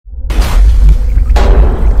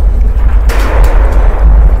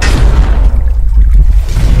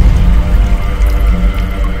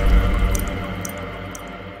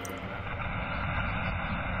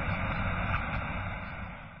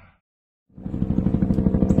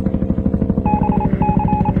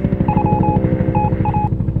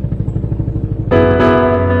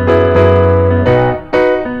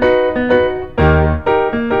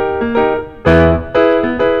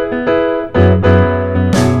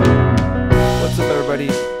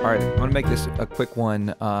to make this a quick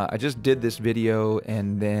one. I just did this video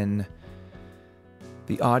and then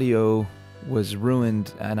the audio was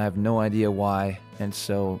ruined and I have no idea why. And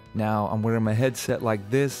so now I'm wearing my headset like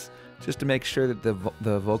this just to make sure that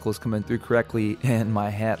the vocal is coming through correctly, and my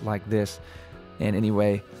hat like this. And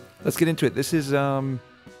anyway, let's get into it. This is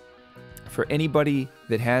for anybody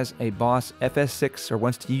that has a Boss FS6 or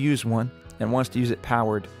wants to use one and wants to use it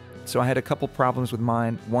powered. So I had a couple problems with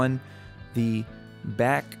mine. One, the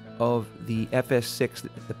back of the FS6,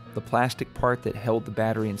 the plastic part that held the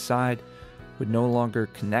battery inside, would no longer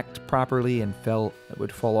connect properly and it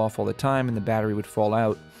would fall off all the time and the battery would fall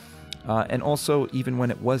out. And also, even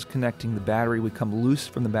when it was connecting, the battery would come loose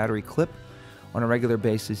from the battery clip on a regular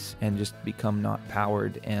basis and just become not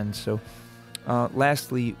powered. And so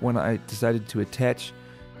lastly, when I decided to attach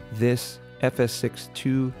this FS6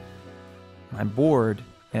 to my board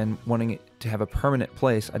and wanting it to have a permanent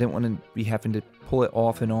place, I didn't want to be having to pull it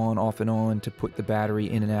off and on to put the battery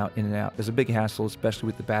in and out, in and out. There's a big hassle, especially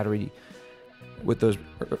with the battery, with those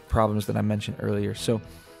problems that I mentioned earlier. So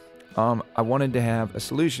I wanted to have a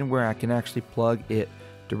solution where I can actually plug it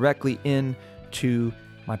directly into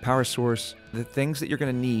my power source. The things that you're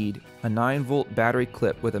going to need: a 9-volt battery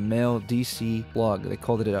clip with a male DC plug. They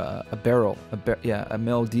called it a barrel. A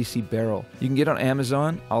male DC barrel. You can get it on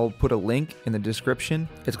Amazon. I'll put a link in the description.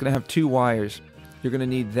 It's going to have 2 wires. You're going to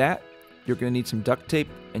need that. You're going to need some duct tape,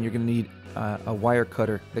 and you're going to need a wire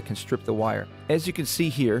cutter that can strip the wire. As you can see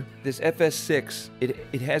here, this FS6,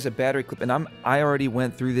 it has a battery clip, and I already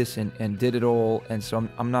went through this and did it all, and so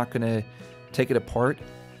I'm not going to take it apart.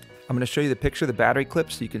 I'm going to show you the picture of the battery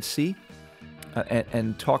clip so you can see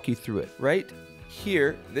and talk you through it. Right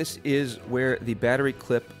here, this is where the battery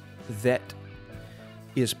clip that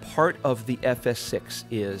is part of the FS6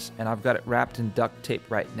 is, and I've got it wrapped in duct tape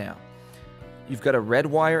right now. You've got a red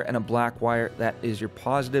wire and a black wire. That is your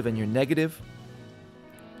positive and your negative.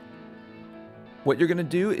 What you're going to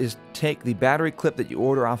do is take the battery clip that you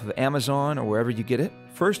order off of Amazon or wherever you get it.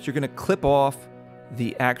 First, you're going to clip off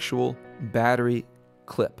the actual battery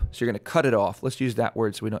clip. So you're going to cut it off. Let's use that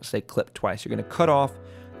word so we don't say clip twice. You're going to cut off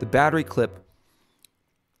the battery clip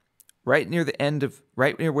right near the end of,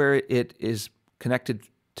 right near where it is connected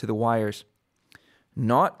to the wires.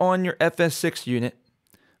 Not on your FS6 unit,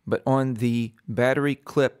 but on the battery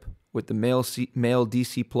clip with the male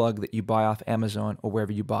DC plug that you buy off Amazon or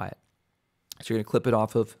wherever you buy it. So you're going to clip it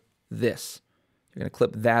off of this. You're going to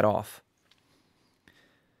clip that off.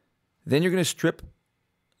 Then you're going to strip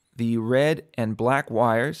the red and black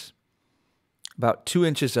wires, about 2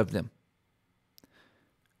 inches of them.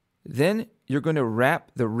 Then you're going to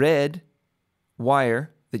wrap the red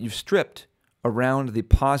wire that you've stripped around the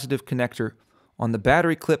positive connector on the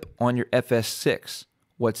battery clip on your FS6.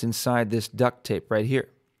 What's inside this duct tape right here.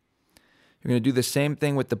 You're going to do the same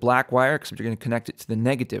thing with the black wire, except you're going to connect it to the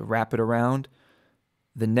negative. Wrap it around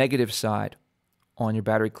the negative side on your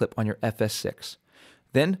battery clip on your FS6.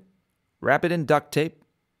 Then wrap it in duct tape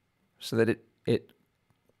so that it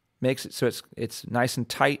makes it so it's nice and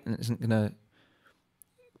tight and isn't going to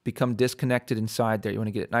become disconnected inside there. You want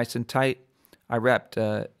to get it nice and tight. I wrapped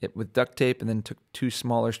it with duct tape and then took 2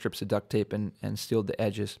 smaller strips of duct tape and sealed the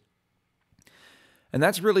edges. And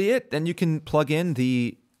that's really it. Then you can plug in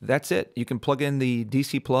that's it. You can plug in the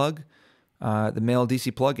DC plug, the male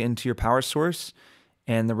DC plug into your power source,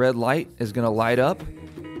 and the red light is going to light up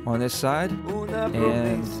on this side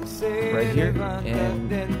and right here, and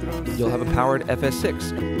you'll have a powered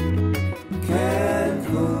FS6.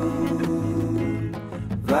 Cancún,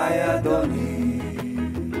 Valladolid,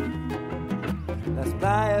 las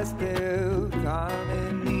playas del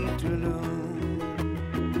Carmen y Tulum.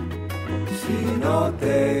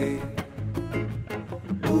 Sinote,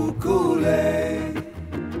 Ukulele,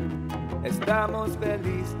 estamos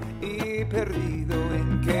feliz y perdido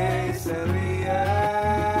en que se ríe.